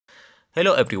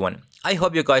Hello everyone, I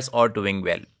hope you guys are doing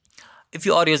well. If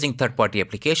you are using third-party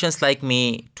applications like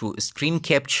me to screen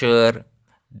capture,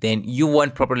 then you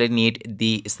won't probably need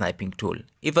the sniping tool.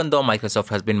 Even though Microsoft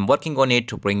has been working on it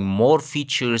to bring more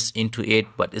features into it,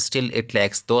 but still it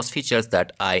lacks those features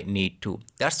that I need to.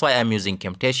 That's why I'm using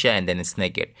Camtasia and then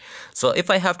Snagit. So if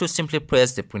I have to simply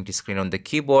press the print screen on the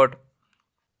keyboard,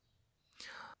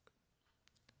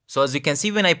 so as you can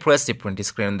see, when I press the print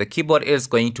screen on the keyboard, it's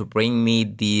going to bring me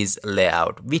these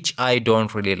layout, which I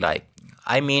don't really like.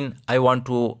 I mean, I want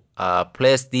to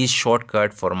place these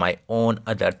shortcut for my own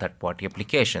other third-party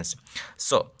applications.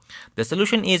 So the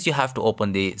solution is you have to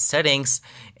open the settings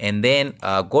and then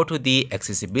go to the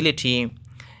accessibility,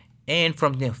 and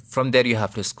from there you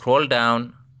have to scroll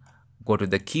down, go to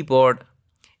the keyboard.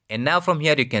 And now from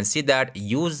here you can see that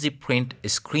use the print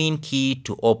screen key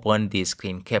to open the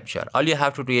screen capture. All you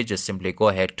have to do is just simply go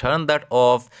ahead, turn that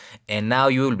off, and now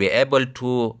you will be able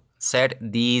to set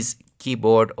these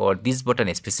keyboard or this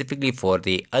button specifically for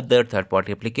the other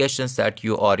third-party applications that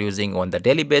you are using on the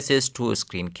daily basis to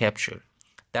screen capture.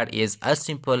 That is as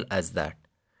simple as that.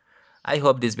 I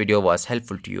hope this video was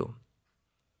helpful to you.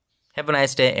 Have a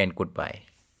nice day and goodbye.